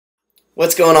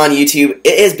What's going on, YouTube?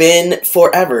 It has been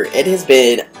forever. I've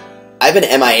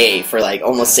been MIA for like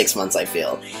almost 6 months, I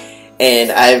feel.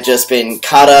 And I've just been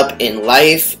caught up in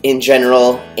life in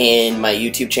general, and my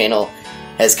YouTube channel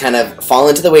has kind of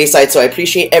fallen to the wayside, so I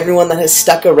appreciate everyone that has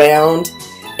stuck around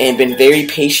and been very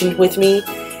patient with me.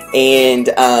 And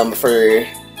for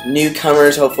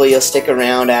newcomers, hopefully you'll stick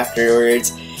around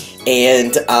afterwards.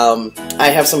 And I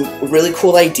have some really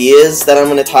cool ideas that I'm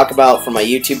going to talk about for my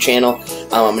YouTube channel.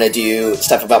 I'm going to do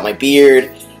stuff about my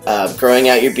beard, growing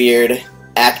out your beard,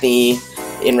 acne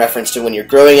in reference to when you're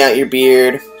growing out your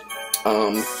beard.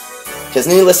 Because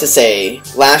needless to say,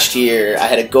 last year I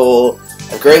had a goal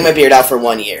of growing my beard out for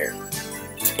 1 year.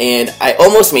 And I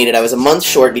almost made it. I was a month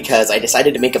short because I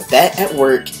decided to make a bet at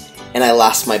work and I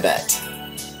lost my bet.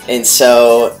 And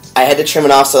so I had to trim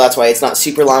it off, so that's why it's not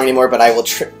super long anymore, but I will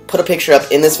put a picture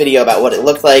up in this video about what it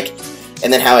looked like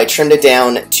and then how I trimmed it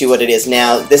down to what it is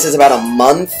now. This is about a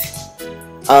month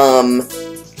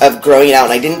of growing it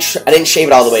out, and I didn't shave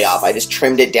it all the way off. I just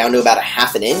trimmed it down to about a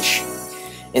 ½ an inch.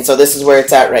 And so this is where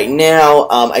it's at right now.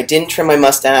 I didn't trim my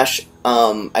mustache.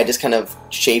 I just kind of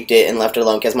shaped it and left it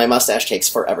alone because my mustache takes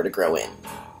forever to grow in.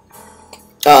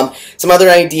 Some other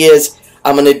ideas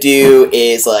I'm going to do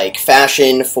is like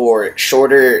fashion for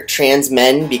shorter trans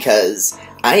men, because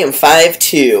I am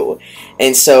 5'2",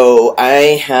 and so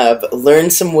I have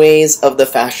learned some ways of the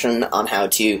fashion on how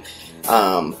to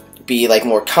be like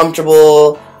more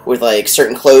comfortable with like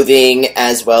certain clothing,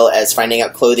 as well as finding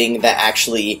out clothing that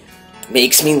actually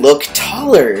makes me look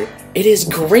taller. It is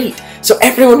great. So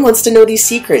everyone wants to know these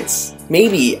secrets.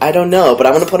 Maybe, I don't know, but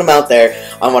I'm going to put them out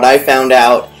there on what I found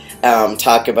out,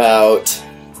 talk about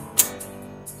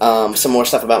some more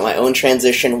stuff about my own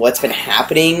transition, what's been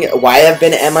happening, why I've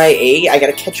been MIA. I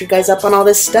gotta catch you guys up on all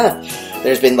this stuff.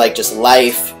 There's been like just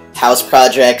life, house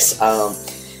projects.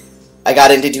 I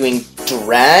got into doing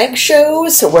drag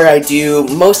shows where I do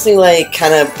mostly like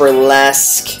kind of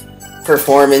burlesque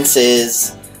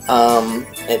performances.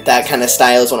 That kind of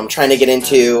style is what I'm trying to get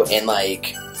into, and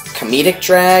like comedic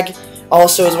drag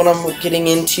also is what I'm getting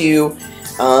into.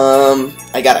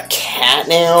 I got a cat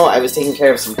now. I was taking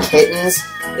care of some kittens.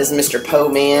 This is Mr. Poe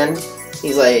Man.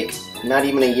 He's like not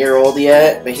even a year old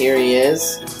yet, but here he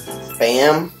is.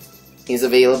 Bam. He's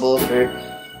available for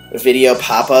video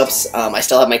pop-ups. I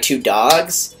still have my 2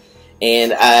 dogs,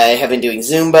 and I have been doing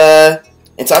Zumba,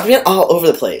 and so I've been all over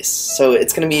the place. So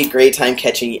it's going to be a great time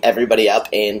catching everybody up,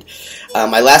 and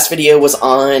my last video was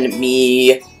on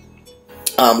me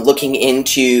looking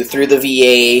into through the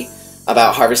VA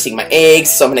about harvesting my eggs,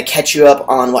 so I'm going to catch you up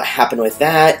on what happened with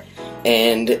that,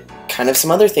 and kind of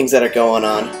some other things that are going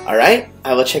on. Alright,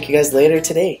 I will check you guys later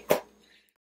today.